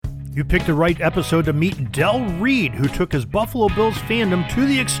You picked the right episode to meet Del Reid, who took his Buffalo Bills fandom to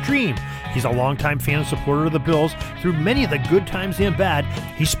the extreme. He's a longtime fan and supporter of the Bills through many of the good times and bad.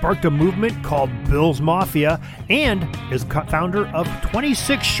 He sparked a movement called Bills Mafia and is founder of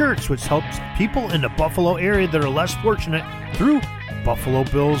 26 Shirts, which helps people in the Buffalo area that are less fortunate through Buffalo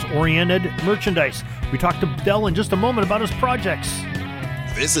Bills-oriented merchandise. We talked to Del in just a moment about his projects.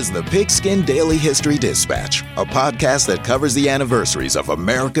 This is the Pigskin Daily History Dispatch, a podcast that covers the anniversaries of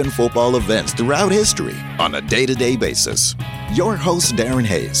American football events throughout history on a day-to-day basis. Your host, Darren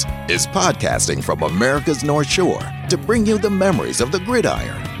Hayes, is podcasting from America's North Shore to bring you the memories of the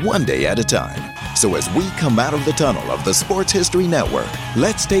gridiron, one day at a time. So as we come out of the tunnel of the Sports History Network,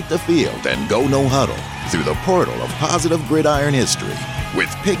 let's take the field and go no huddle through the portal of positive gridiron history with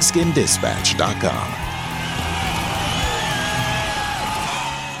pigskindispatch.com.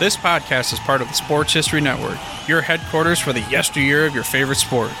 This podcast is part of the Sports History Network, your headquarters for the yesteryear of your favorite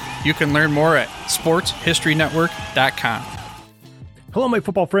sport. You can learn more at sportshistorynetwork.com. Hello, my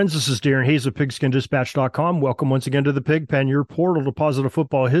football friends. This is Darren Hayes of pigskindispatch.com. Welcome once again to the Pig Pen, your portal to positive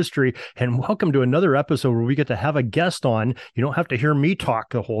football history, and welcome to another episode where we get to have a guest on. You don't have to hear me talk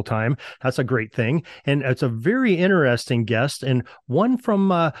the whole time. That's a great thing, and it's a very interesting guest, and one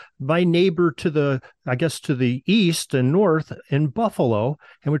from my neighbor to the east and north in Buffalo,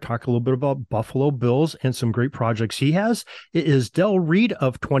 and we talk a little bit about Buffalo Bills and some great projects he has. It is Del Reid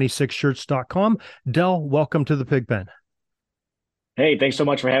of 26shirts.com. Del, welcome to the Pig Pen. Hey, thanks so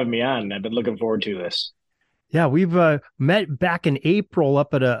much for having me on. I've been looking forward to this. Yeah, we've met back in April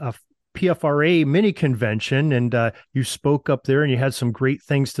up at a PFRA mini convention, and you spoke up there and you had some great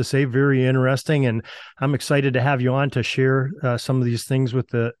things to say, very interesting. And I'm excited to have you on to share some of these things with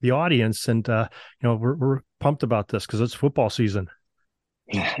the audience. And, we're pumped about this because it's football season.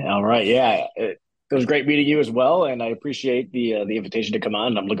 All right. Yeah, it was great meeting you as well. And I appreciate the invitation to come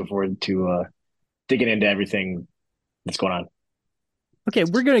on. I'm looking forward to digging into everything that's going on. Okay,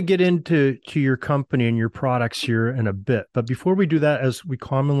 we're going to get into your company and your products here in a bit. But before we do that, as we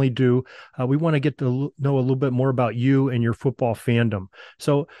commonly do, we want to get to know a little bit more about you and your football fandom.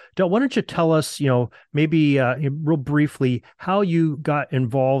 So, Del, why don't you tell us, maybe real briefly, how you got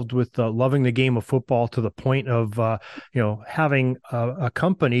involved with loving the game of football to the point of, having a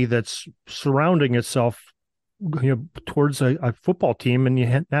company that's surrounding itself, towards a football team in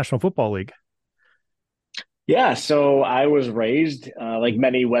the National Football League. Yeah, so I was raised, like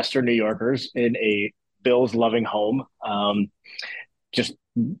many Western New Yorkers, in a Bills-loving home. Fandom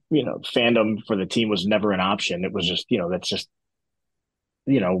for the team was never an option. It was just, that's just,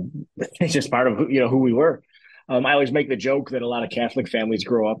 it's just part of who we were. I always make the joke that a lot of Catholic families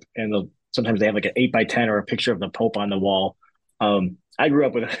grow up and sometimes they have like an 8x10 or a picture of the Pope on the wall. I grew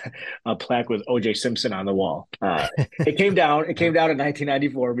up with a plaque with O.J. Simpson on the wall. It came down in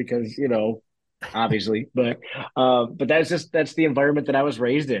 1994 because, obviously, but that's the environment that I was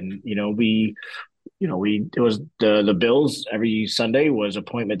raised in. It was the Bills every Sunday was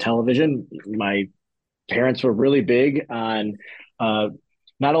appointment television. My parents were really big on not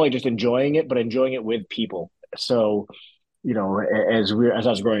only just enjoying it, but enjoying it with people. So, as I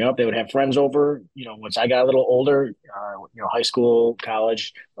was growing up, they would have friends over. Once I got a little older, high school,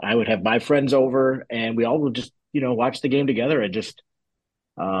 college, I would have my friends over, and we all would just watch the game together and just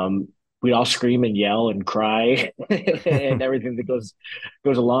we all scream and yell and cry and everything that goes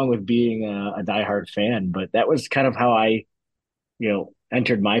along with being a diehard fan. But that was kind of how I,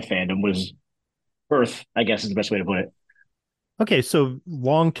 entered my fandom, was birth, I guess is the best way to put it. Okay, so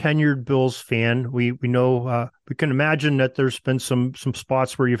long tenured Bills fan. We know we can imagine that there's been some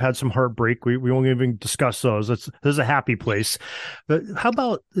spots where you've had some heartbreak. We won't even discuss those. This is a happy place. But how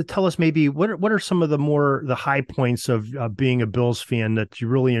about tell us maybe what are some of the high points of being a Bills fan that you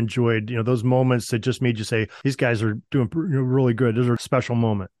really enjoyed? Those moments that just made you say these guys are doing really good. Those are a special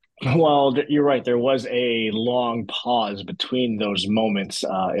moment. Well, you're right. There was a long pause between those moments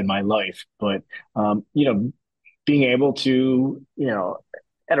in my life, but being able to,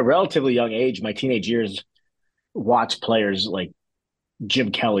 at a relatively young age, my teenage years, watch players like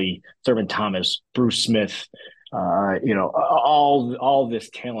Jim Kelly, Thurman Thomas, Bruce Smith, all this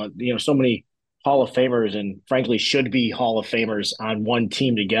talent, so many Hall of Famers and frankly should be Hall of Famers on one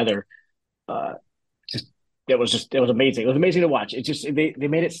team together. It was amazing. It was amazing to watch. It just, they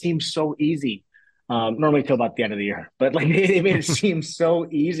made it seem so easy. Normally till about the end of the year, but like they made it seem so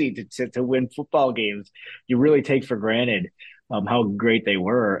easy to win football games. You really take for granted how great they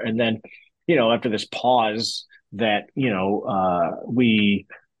were. And then, after this pause that, we,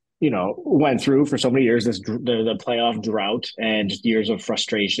 went through for so many years, the playoff drought and just years of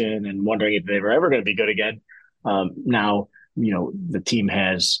frustration and wondering if they were ever going to be good again. Now, the team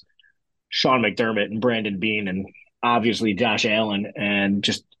has Sean McDermott and Brandon Beane and obviously Josh Allen, and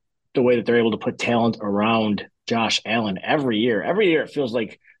just the way that they're able to put talent around Josh Allen every year. Every year it feels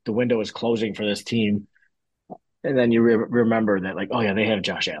like the window is closing for this team. And then you remember that, like, oh yeah, they have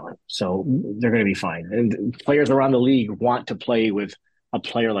Josh Allen, so they're going to be fine. And players around the league want to play with a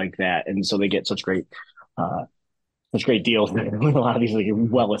player like that, and so they get such great deals with a lot of these like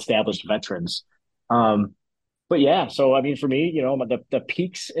well-established veterans. Um, but yeah, so I mean, for me, the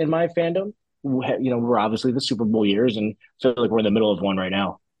peaks in my fandom, were obviously the Super Bowl years, and I feel like we're in the middle of one right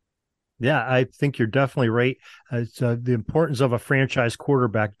now. Yeah, I think you're definitely right. The importance of a franchise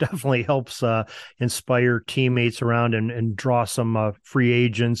quarterback definitely helps inspire teammates around and draw some free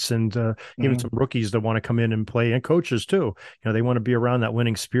agents and even some rookies that want to come in and play, and coaches too. They want to be around that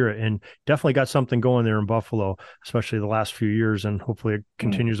winning spirit, and definitely got something going there in Buffalo, especially the last few years, and hopefully it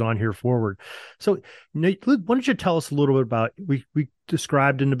continues on here forward. So, Nate, why don't you tell us a little bit about we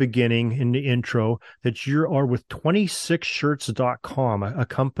described in the beginning, in the intro, that you are with 26shirts.com, a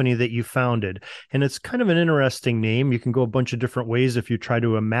company that you founded. And it's kind of an interesting name. You can go a bunch of different ways if you try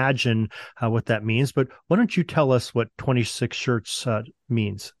to imagine what that means. But why don't you tell us what 26 Shirts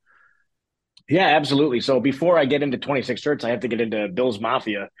means? Yeah, absolutely. So before I get into 26 Shirts, I have to get into Bills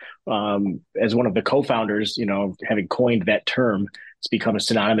Mafia. As one of the co-founders, having coined that term, it's become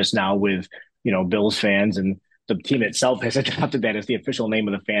synonymous now with, Bills fans, and the team itself has adopted that as the official name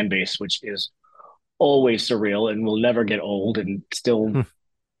of the fan base, which is always surreal and will never get old, and still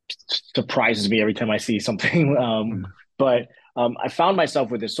surprises me every time I see something. But I found myself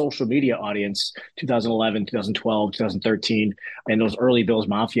with a social media audience 2011, 2012, 2013, and those early Bills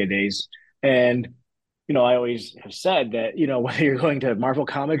Mafia days. And, I always have said that, whether you're going to Marvel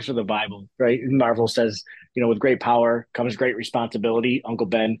Comics or the Bible, right? Marvel says, with great power comes great responsibility, Uncle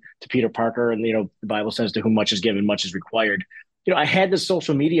Ben to Peter Parker. And, the Bible says, to whom much is given, much is required. I had this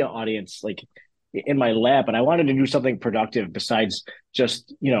social media audience like in my lap, and I wanted to do something productive besides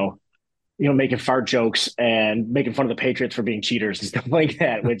just, making fart jokes and making fun of the Patriots for being cheaters and stuff like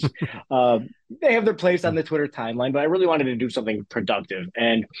that, which they have their place on the Twitter timeline. But I really wanted to do something productive.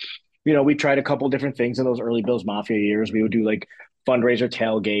 And, we tried a couple of different things in those early Bills Mafia years. We would do like fundraiser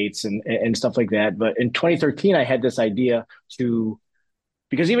tailgates and stuff like that. But in 2013, I had this idea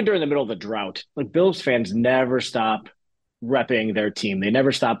because even during the middle of the drought, like Bills fans never stop repping their team. They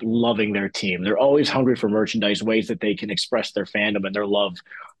never stop loving their team. They're always hungry for merchandise, ways that they can express their fandom and their love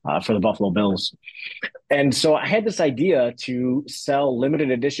for the Buffalo Bills. And so I had this idea to sell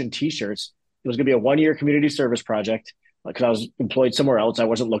limited edition t-shirts. It was going to be a 1-year community service project because I was employed somewhere else. I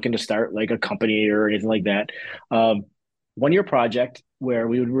wasn't looking to start like a company or anything like that. 1-year project where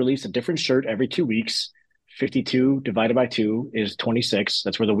we would release a different shirt every 2 weeks. 52 divided by 2 is 26.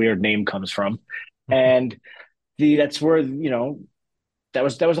 That's where the weird name comes from. And that's where, that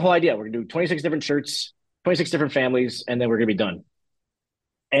was the whole idea. We're gonna do 26 different shirts, 26 different families, and then we're gonna be done.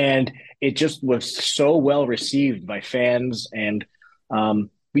 And it just was so well received by fans. And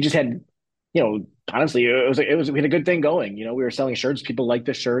we just had, honestly, we had a good thing going. We were selling shirts. People liked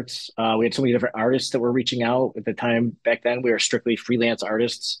the shirts. We had so many different artists that were reaching out at the time. Back then, we were strictly freelance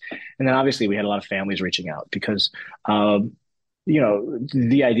artists. And then obviously we had a lot of families reaching out because,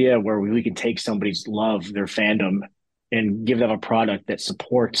 the idea where we can take somebody's love, their fandom, and give them a product that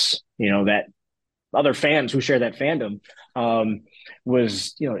supports, that other fans who share that fandom, it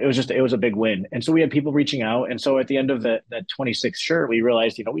was a big win. And so we had people reaching out. And so at the end of that 26 shirt, we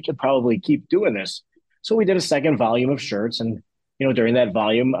realized, we could probably keep doing this. So we did a second volume of shirts. And, during that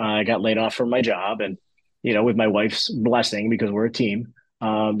volume, I got laid off from my job. And, with my wife's blessing, because we're a team,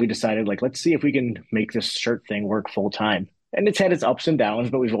 we decided, like, let's see if we can make this shirt thing work full time. And it's had its ups and downs,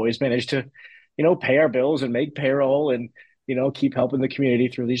 but we've always managed to, pay our bills and make payroll and, keep helping the community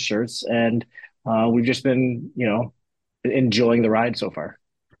through these shirts. And we've just been, enjoying the ride so far.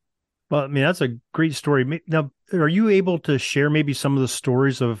 Well, I mean, that's a great story. Now, are you able to share maybe some of the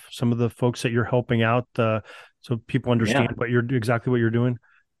stories of some of the folks that you're helping out so people understand exactly what you're doing?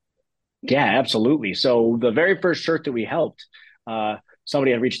 Yeah, absolutely. So the very first shirt that we helped,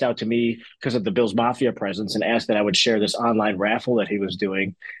 somebody had reached out to me because of the Bills Mafia presence and asked that I would share this online raffle that he was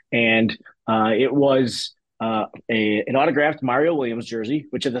doing. And it was an autographed Mario Williams jersey,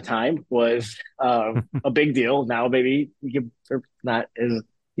 which at the time was a big deal. Now maybe they're not as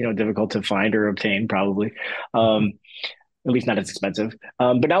difficult to find or obtain, probably. At least not as expensive.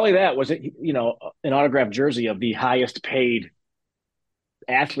 But not only that, was it an autographed jersey of the highest paid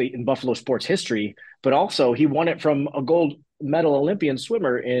athlete in Buffalo sports history, but also he won it from a gold medal Olympian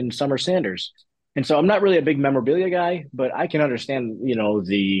swimmer in Summer Sanders. And so I'm not really a big memorabilia guy, but I can understand,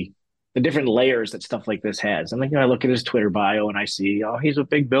 the the different layers that stuff like this has. And like, I look at his Twitter bio and I see, oh, he's a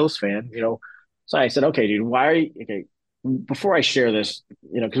big Bills fan, So I said, okay, dude, why are you okay? Before I share this,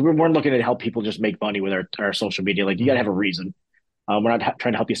 because we're looking to help people just make money with our social media. Like, you got to have a reason. We're not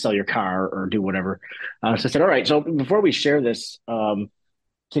trying to help you sell your car or do whatever. So I said, all right. So before we share this, can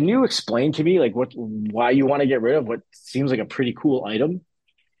you explain to me like why you want to get rid of what seems like a pretty cool item?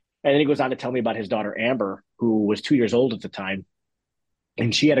 And then he goes on to tell me about his daughter Amber, who was 2 years old at the time,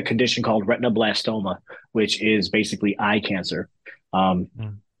 and she had a condition called retinoblastoma, which is basically eye cancer.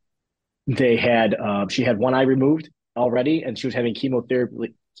 Mm. She had one eye removed already, and she was having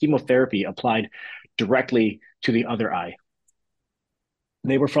chemotherapy applied directly to the other eye.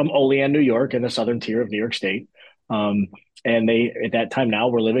 They were from Olean, New York, in the southern tier of New York State. And they, at that time now,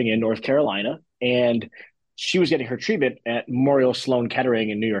 were living in North Carolina. And she was getting her treatment at Memorial Sloan Kettering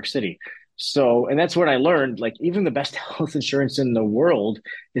in New York City. So, and that's when I learned, like, even the best health insurance in the world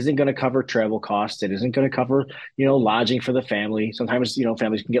isn't going to cover travel costs. It isn't going to cover, lodging for the family. Sometimes,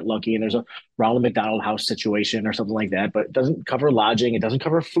 families can get lucky and there's a Ronald McDonald House situation or something like that, but it doesn't cover lodging. It doesn't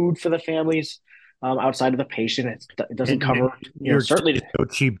cover food for the families outside of the patient. It doesn't cover, certainly no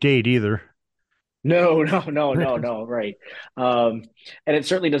cheap date either. No, right. And it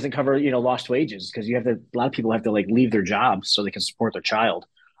certainly doesn't cover, lost wages, because a lot of people have to like leave their jobs so they can support their child.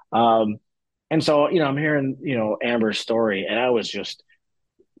 And so, I'm hearing, Amber's story, and I was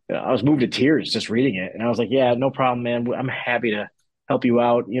moved to tears just reading it. And I was like, yeah, no problem, man. I'm happy to help you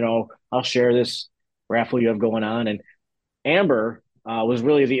out. I'll share this raffle you have going on. And Amber was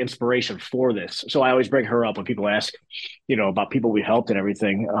really the inspiration for this. So I always bring her up when people ask, about people we helped and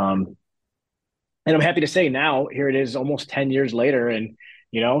everything. And I'm happy to say now, here it is almost 10 years later. And,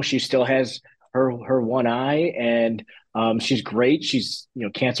 she still has her one eye, and she's great. She's,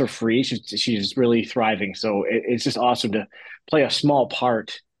 cancer free. She's really thriving. So it's just awesome to play a small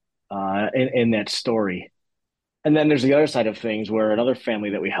part in that story. And then there's the other side of things, where another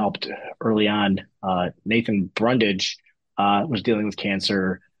family that we helped early on, Nathan Brundage, was dealing with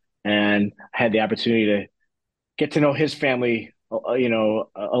cancer, and had the opportunity to get to know his family, a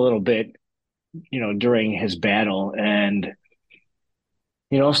little bit, during his battle. And,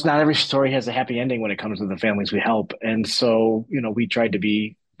 it's not every story has a happy ending when it comes to the families we help. And so, we tried to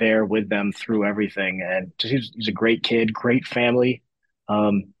be there with them through everything. And just, he's a great kid, great family.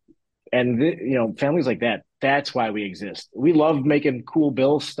 Families like that, that's why we exist. We love making cool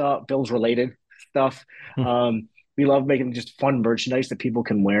Bills related stuff. We love making just fun merchandise that people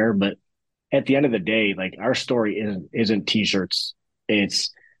can wear. But at the end of the day, like, our story isn't t-shirts. It's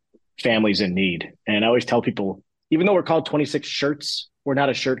families in need. And I always tell people, even though we're called 26 Shirts, we're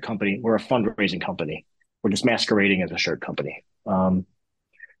not a shirt company. We're a fundraising company. We're just masquerading as a shirt company.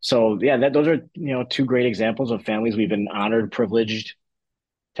 So yeah, those are, two great examples of families we've been honored, privileged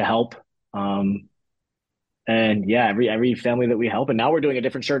to help. And yeah, every family that we help, and now we're doing a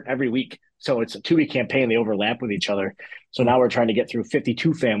different shirt every week. So it's a 2-week campaign. They overlap with each other. So now we're trying to get through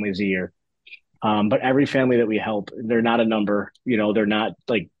 52 families a year. But every family that we help, they're not a number, they're not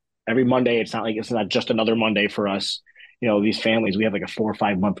like every Monday. It's not just another Monday for us. These families, we have like a 4 or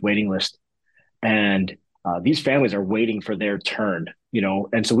 5 month waiting list, and these families are waiting for their turn,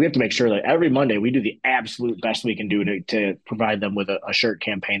 and so we have to make sure that every Monday we do the absolute best we can do to provide them with a shirt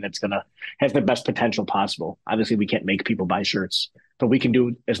campaign that's going to have the best potential possible. Obviously, we can't make people buy shirts, but we can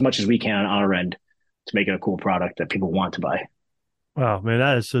do as much as we can on our end to make it a cool product that people want to buy. Wow, man,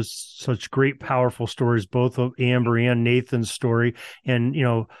 that is just such great, powerful stories, both of Amber and Nathan's story. And,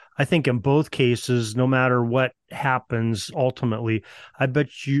 I think in both cases, no matter what happens, ultimately, I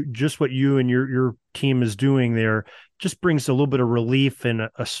bet you just what you and your team is doing there just brings a little bit of relief and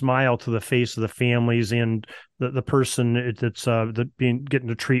a smile to the face of the families and the person that's getting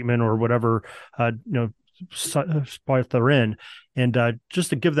the treatment or whatever, spot they're in. And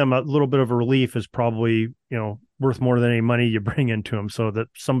just to give them a little bit of a relief is probably, worth more than any money you bring into them, so that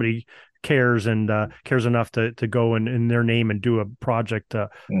somebody cares and cares enough to go in their name and do a project of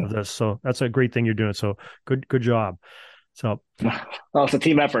this. So that's a great thing you're doing. So good job. So, well, it's a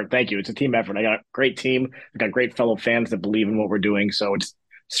team effort. Thank you. It's a team effort. I got a great team. I got great fellow fans that believe in what we're doing. So it's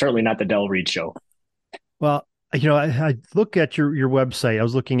certainly not the Del Reid show. Well, I look at your website. I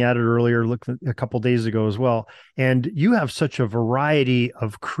was looking at it earlier, a couple of days ago as well. And you have such a variety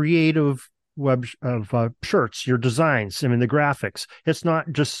of creative shirts, your designs. I mean, the graphics. It's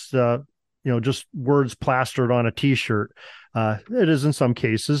not just just words plastered on a T-shirt. It is in some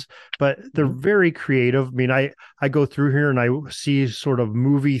cases, but they're very creative. I mean, I go through here and I see sort of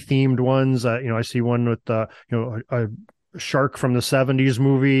movie themed ones. I see one with a shark from the 70s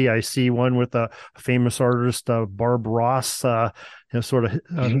movie. I see one with a famous artist, Barb Ross, sort of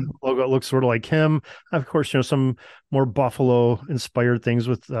logo looks sort of like him. Of course, some more Buffalo inspired things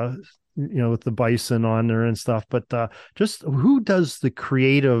with, with the bison on there and stuff. But just who does the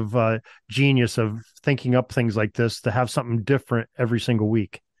creative genius of thinking up things like this to have something different every single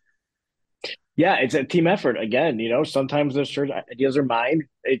week? Yeah, it's a team effort. Again, sometimes those certain ideas are mine.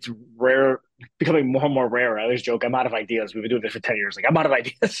 It's rare, becoming more and more rare. I always joke, I'm out of ideas. We've been doing this for 10 years. Like, I'm out of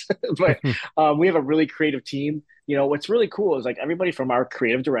ideas. But we have a really creative team. What's really cool is like everybody from our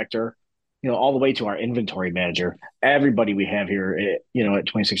creative director, all the way to our inventory manager, everybody we have here, at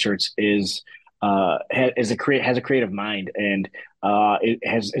 26 Shirts has a creative mind, and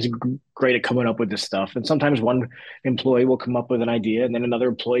is great at coming up with this stuff. And sometimes one employee will come up with an idea, and then another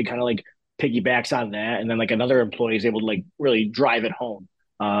employee kind of like piggybacks on that, and then like another employee is able to like really drive it home,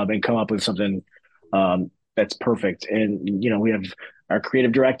 and come up with something that's perfect. And we have our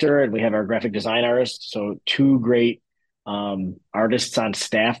creative director and we have our graphic design artist, so two great artists on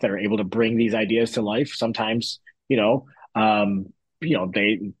staff that are able to bring these ideas to life. Sometimes it's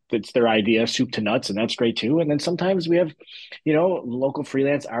their idea soup to nuts, and that's great too. And then sometimes we have local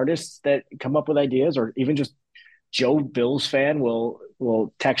freelance artists that come up with ideas, or even just Joe Bills fan will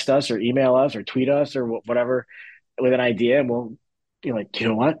text us or email us or tweet us or whatever with an idea, and we'll be like, you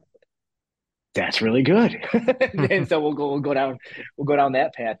know what, that's really good. And so we'll go down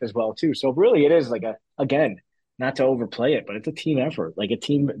that path as well too. So really, it is like again, not to overplay it, but it's a team effort, like a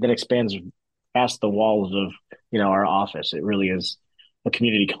team that expands past the walls of our office. It really is a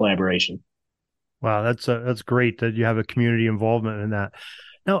community collaboration. Wow, that's great that you have a community involvement in that.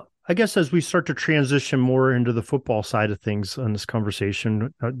 Now, I guess as we start to transition more into the football side of things on this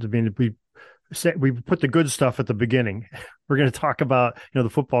conversation, we put the good stuff at the beginning. We're going to talk about the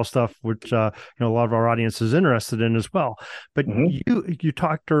football stuff, which a lot of our audience is interested in as well. But you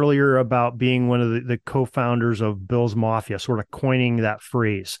talked earlier about being one of the co-founders of Bills Mafia, sort of coining that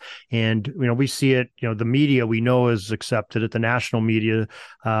phrase. And we see it. The media we know is accepted it. The national media.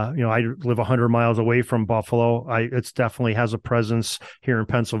 I live 100 miles away from Buffalo. It's definitely has a presence here in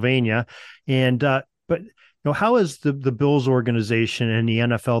Pennsylvania, and but. How is the Bills organization and the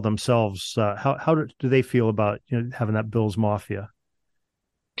NFL themselves? How do they feel about having that Bills Mafia?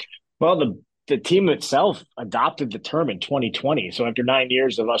 Well, the team itself adopted the term in 2020. So after 9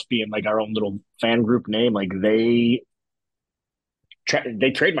 years of us being like our own little fan group name, like they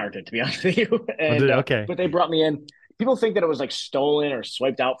trademarked it, to be honest with you. And okay, but they brought me in. People think that it was like stolen or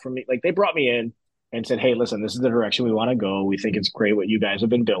swiped out from me. Like they brought me in and said, hey, listen, this is the direction we want to go. We think it's great what you guys have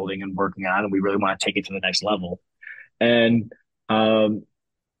been building and working on, and we really want to take it to the next level. And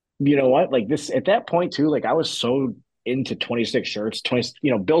you know what? Like this at that point too, like I was so into 26 Shirts,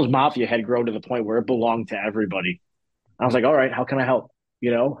 Bill's Mafia had grown to the point where it belonged to everybody. I was like, all right, how can I help?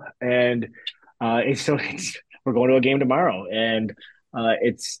 And we're going to a game tomorrow, and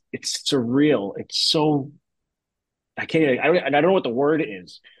it's surreal. It's so I don't know what the word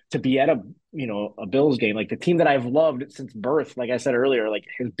is to be at a Bills game, like the team that I've loved since birth. Like I said earlier, like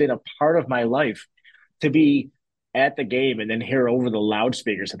has been a part of my life. To be at the game and then hear over the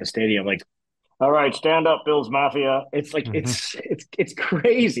loudspeakers at the stadium, like, all right, stand up, Bills Mafia. It's like it's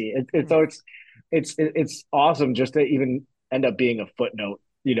crazy. It's awesome just to even end up being a footnote,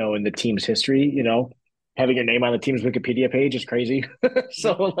 in the team's history. Having your name on the team's Wikipedia page is crazy.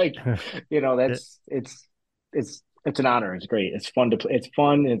 So like, it's an honor. It's great. It's fun to play. It's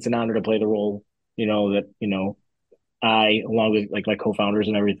fun. And it's an honor to play the role, I, along with like my co-founders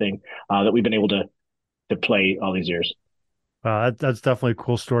and everything, that we've been able to play all these years. That's definitely a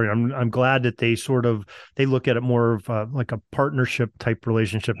cool story. I'm glad that they look at it more of like a partnership type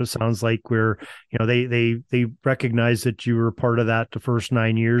relationship. It sounds like where they recognize that you were part of that the first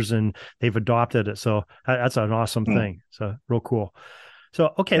 9 years and they've adopted it. So that's an awesome thing. So real cool.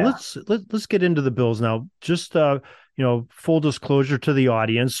 So, okay, yeah. Let's get into the Bills now. Just, full disclosure to the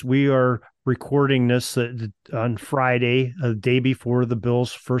audience, we are recording this on Friday, the day before the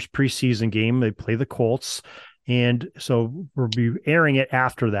Bills' first preseason game. They play the Colts, and so we'll be airing it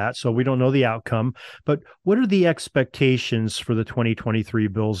after that, so we don't know the outcome. But what are the expectations for the 2023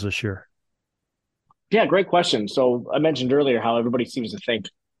 Bills this year? Yeah, great question. So I mentioned earlier how everybody seems to think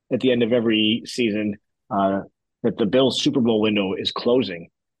at the end of every season that the Bills Super Bowl window is closing,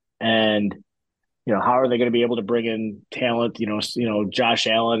 and how are they going to be able to bring in talent? Josh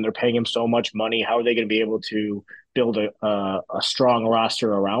Allen, they're paying him so much money. How are they going to be able to build a strong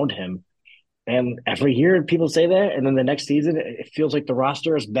roster around him? And every year people say that, and then the next season it feels like the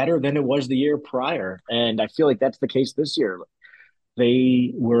roster is better than it was the year prior, and I feel like that's the case this year.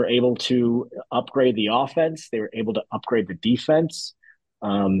 They were able to upgrade the offense. They were able to upgrade the defense.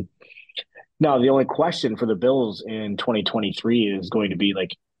 Um, Now, the only question for the Bills in 2023 is going to be like,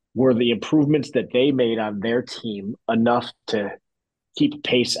 were the improvements that they made on their team enough to keep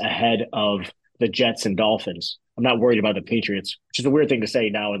pace ahead of the Jets and Dolphins? I'm not worried about the Patriots, which is a weird thing to say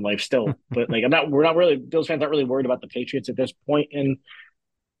now in life still. But like, we're not really, Bills fans aren't really worried about the Patriots at this point in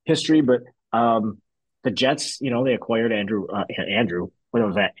history. But the Jets, they acquired Andrew, what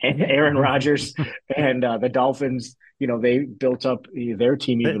was that? Aaron Rodgers, and the Dolphins, they built up their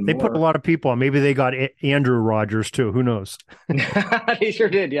team even They put a more. lot of people on. Maybe they got Andrew Rodgers too. Who knows? They sure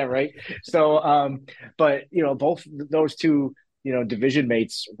did, yeah, right. So, but both those two, division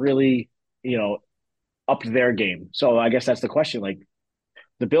mates really, upped their game. So I guess that's the question. Like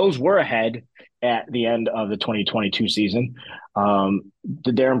the Bills were ahead at the end of the 2022 season.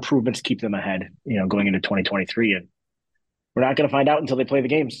 Their improvements keep them ahead, going into 2023, and we're not going to find out until they play the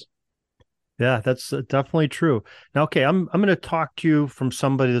games. Yeah, that's definitely true. Now, okay, I'm going to talk to you from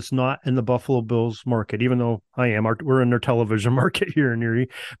somebody that's not in the Buffalo Bills market, even though I am. We're in their television market here in Erie,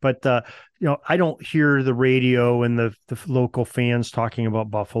 but I don't hear the radio and the local fans talking about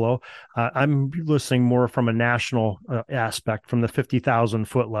Buffalo. I'm listening more from a national aspect, from the 50,000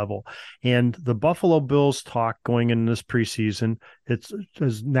 foot level, and the Buffalo Bills talk going in this preseason. It's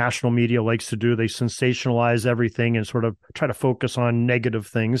as national media likes to do. They sensationalize everything and sort of try to focus on negative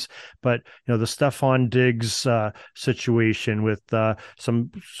things, but the Stephon Diggs situation with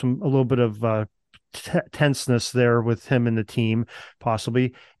some a little bit of tenseness there with him and the team,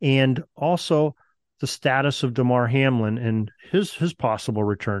 possibly, and also the status of Damar Hamlin and his possible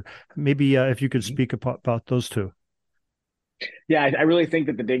return. Maybe if you could speak about those two. Yeah, I really think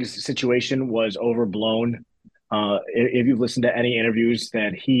that the Diggs situation was overblown. If you've listened to any interviews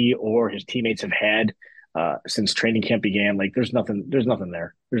that he or his teammates have had since training camp began, like there's nothing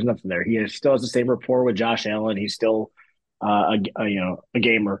there. There's nothing there. Still has the same rapport with Josh Allen. He's still a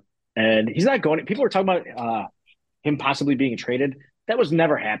gamer, and he's not going. People are talking about him possibly being traded. That was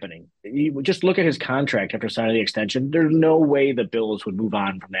never happening. You just look at his contract after signing the extension. There's no way the Bills would move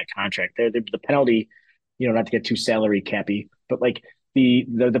on from that contract. The penalty, not to get too salary cappy, but like the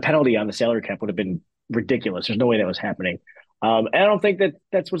penalty on the salary cap would have been ridiculous. There's no way that was happening. And I don't think that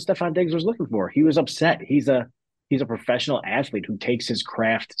that's what Stephon Diggs was looking for. He was upset. He's a professional athlete who takes his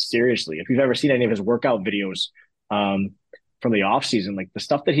craft seriously. If you've ever seen any of his workout videos from the off season, like the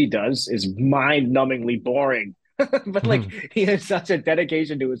stuff that he does is mind-numbingly boring. But like he has such a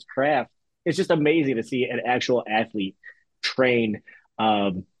dedication to his craft. It's just amazing to see an actual athlete train.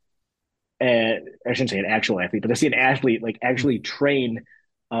 And I shouldn't say an actual athlete, but to see an athlete like actually train.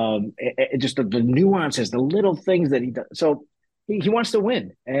 Just the nuances, the little things that he does. So he wants to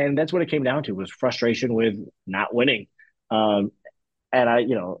win, and that's what it came down to, was frustration with not winning. And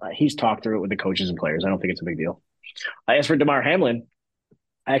he's talked through it with the coaches and players. I don't think it's a big deal. As for Damar Hamlin,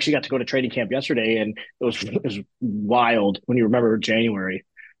 I actually got to go to training camp yesterday, and it was wild when you remember January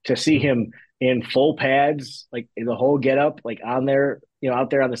to see him in full pads, like in the whole getup, like on there, out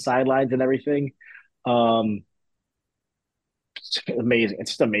there on the sidelines and everything. It's amazing.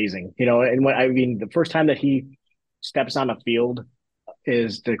 It's just amazing, And the first time that he steps on a field,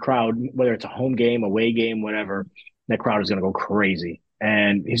 is the crowd, whether it's a home game, away game, whatever, that crowd is going to go crazy.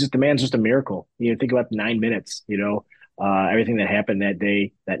 And the man's just a miracle. Think about 9 minutes. Everything that happened that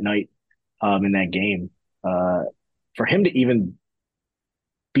day, that night, in that game, for him to even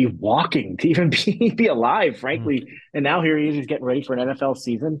be walking, to even be alive, frankly. And now here he is, he's getting ready for an NFL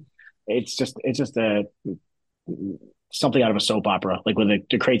season. It's just a something out of a soap opera, like with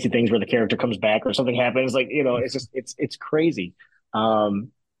the crazy things where the character comes back or something happens. Like, it's crazy. So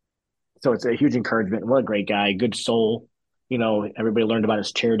it's a huge encouragement. What a great guy, good soul. Everybody learned about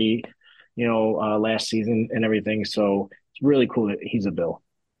his charity, last season and everything. So it's really cool that he's a Bill.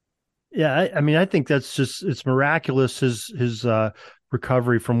 Yeah, I think it's miraculous his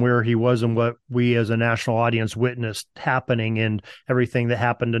recovery from where he was and what we as a national audience witnessed happening, and everything that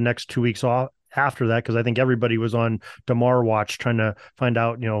happened the next 2 weeks off after that, because I think everybody was on Damar watch trying to find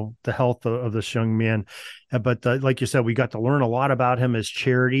out, the health of this young man. But like you said, we got to learn a lot about him, as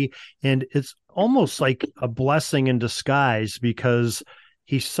charity, and it's almost like a blessing in disguise, because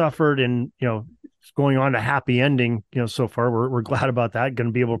he suffered and, it's going on a happy ending, so far. We're glad about that. Going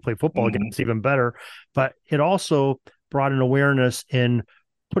to be able to play football again. It's even better. But it also brought an awareness and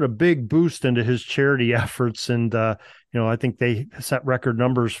put a big boost into his charity efforts. And, I think they set record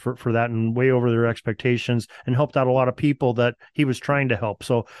numbers for that, and way over their expectations, and helped out a lot of people that he was trying to help.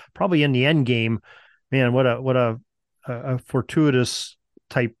 So probably in the end game, man, what a fortuitous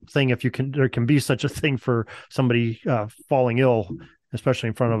type thing. If there can be such a thing for somebody falling ill, especially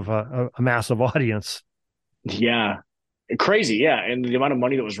in front of a massive audience. Yeah. Crazy. Yeah. And the amount of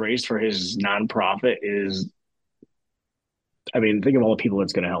money that was raised for his nonprofit is, I mean, think of all the people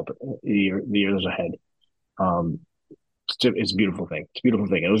it's going to help the years ahead. Um, it's a beautiful thing. It's a beautiful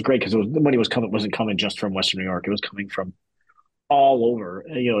thing. It was great because the money wasn't coming just from Western New York. It was coming from all over.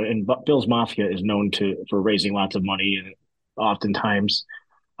 And Bill's Mafia is known for raising lots of money, and oftentimes,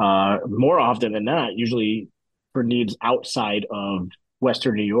 more often than not, usually for needs outside of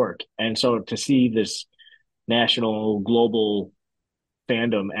Western New York. And so to see this national, global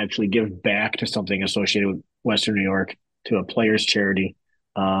fandom actually give back to something associated with Western New York, to a player's charity,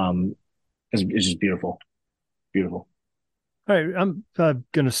 is just beautiful. Beautiful. All right, I'm going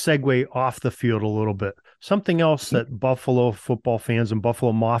to segue off the field a little bit. Something else that Buffalo football fans and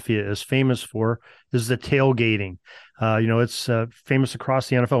Buffalo Mafia is famous for is the tailgating. It's famous across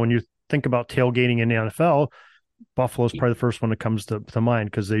the NFL. When you think about tailgating in the NFL, Buffalo is probably the first one that comes to mind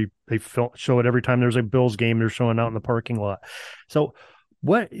because they show it every time there's a Bills game. They're showing out in the parking lot. So,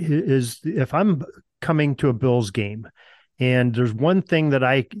 what is if I'm coming to a Bills game and there's one thing that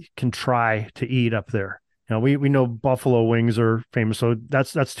I can try to eat up there? Now, we know buffalo wings are famous, so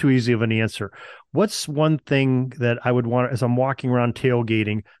that's too easy of an answer. What's one thing that I would want, as I'm walking around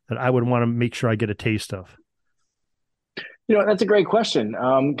tailgating, that I would want to make sure I get a taste of? That's a great question.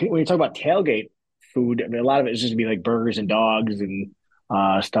 When you talk about tailgate food, I mean, a lot of it is just gonna be like burgers and dogs and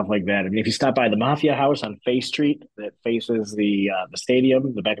stuff like that. I mean, if you stop by the Mafia House on Face Street that faces the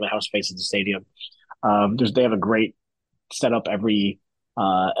stadium, the back of the house faces the stadium. They have a great setup every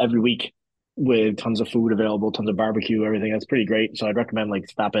week with tons of food available, tons of barbecue, everything. That's pretty great. So I'd recommend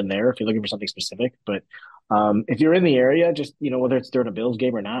stop in there if you're looking for something specific. But if you're in the area, just whether it's during a Bills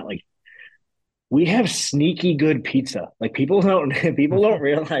game or not, we have sneaky good pizza. People don't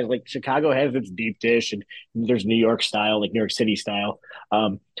realize Chicago has its deep dish and there's New York style, New York City style.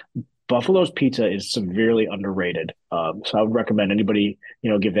 Buffalo's pizza is severely underrated. So I would recommend anybody,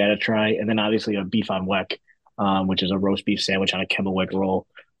 give that a try. And then obviously a beef on weck, which is a roast beef sandwich on a Kemmelwick roll.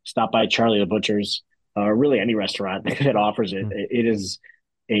 Stop by Charlie the Butcher's, really any restaurant that offers it. It is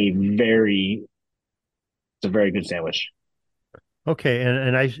a very good sandwich. Okay,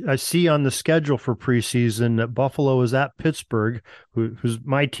 and I see on the schedule for preseason that Buffalo is at Pittsburgh, who's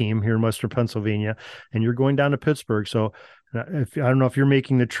my team here in Western Pennsylvania, and you're going down to Pittsburgh. So I don't know if you're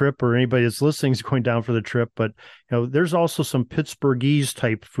making the trip or anybody that's listening is going down for the trip, but there's also some Pittsburghese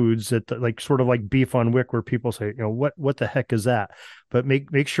type foods that sort of like beef on wick, where people say, what the heck is that? But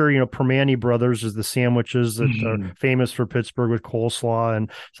make sure Permane Brothers is the sandwiches that are famous for Pittsburgh with coleslaw and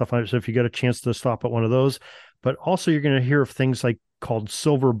stuff like that. So if you get a chance to stop at one of those. But also you're going to hear of things called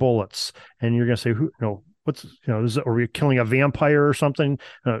silver bullets, and you're going to say, are we killing a vampire or something?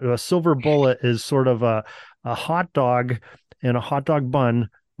 A silver bullet is sort of a hot dog and a hot dog bun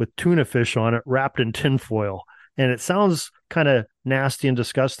with tuna fish on it wrapped in tinfoil. And it sounds kind of nasty and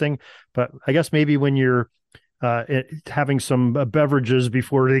disgusting, but I guess maybe when you're having some beverages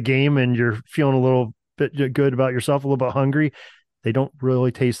before the game and you're feeling a little bit good about yourself, a little bit hungry, they don't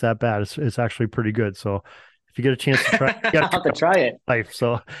really taste that bad. It's actually pretty good. So if you get a chance to try, you I'll have to try it. Life.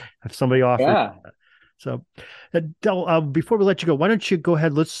 So if somebody offers, yeah. So Del, before we let you go, why don't you go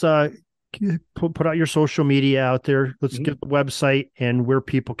ahead? Let's put out your social media out there. Let's get the website and where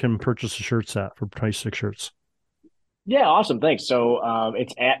people can purchase the shirts at for 26 shirts. Yeah, awesome. Thanks. So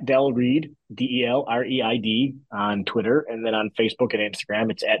it's at Del Reid, DELREID on Twitter, and then on Facebook and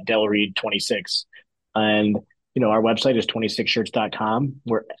Instagram, it's at Del Reid 26. And our website is 26shirts.com.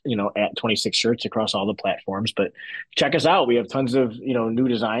 We're, at 26 shirts across all the platforms, but check us out. We have tons of, new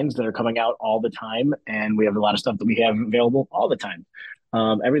designs that are coming out all the time. And we have a lot of stuff that we have available all the time.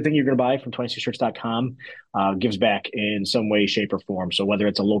 Everything you're going to buy from 26shirts.com gives back in some way, shape, or form. So whether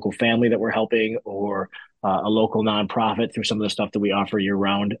it's a local family that we're helping or a local nonprofit through some of the stuff that we offer year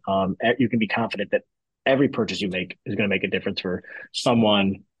round, you can be confident that every purchase you make is going to make a difference for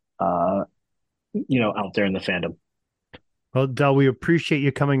someone, out there in the fandom. Well, Del, we appreciate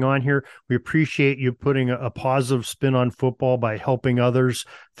you coming on here. We appreciate you putting a positive spin on football by helping others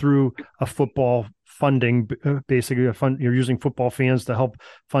through a football funding, basically you're using football fans to help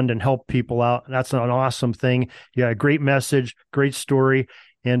fund and help people out. That's an awesome thing. Yeah, great message, great story,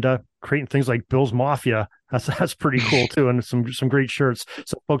 and creating things like Bill's Mafia. That's pretty cool too, and some great shirts.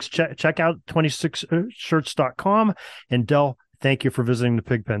 So folks, check out 26shirts.com. And Del, thank you for visiting the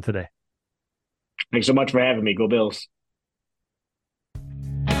Pigpen today. Thanks so much for having me. Go Bills.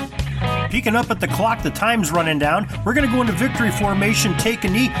 Peeking up at the clock, the time's running down. We're going to go into victory formation, take a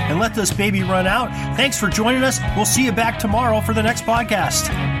knee, and let this baby run out. Thanks for joining us. We'll see you back tomorrow for the next podcast.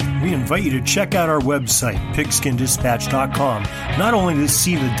 We invite you to check out our website, pigskindispatch.com, not only to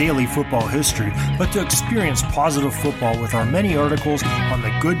see the daily football history, but to experience positive football with our many articles on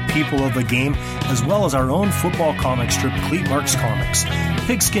the good people of the game, as well as our own football comic strip, Cleat Marks Comics.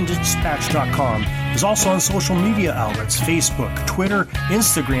 Pigskindispatch.com is also on social media outlets, Facebook, Twitter,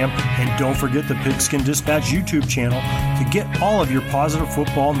 Instagram, and don't forget the Pigskin Dispatch YouTube channel to get all of your positive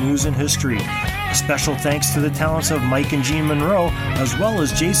football news and history. A special thanks to the talents of Mike and Gene Monroe, as well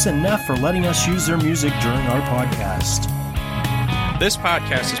as Jason Neff for letting us use their music during our podcast. This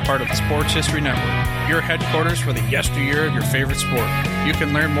podcast is part of the Sports History Network, your headquarters for the yesteryear of your favorite sport. You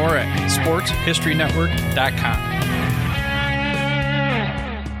can learn more at sportshistorynetwork.com.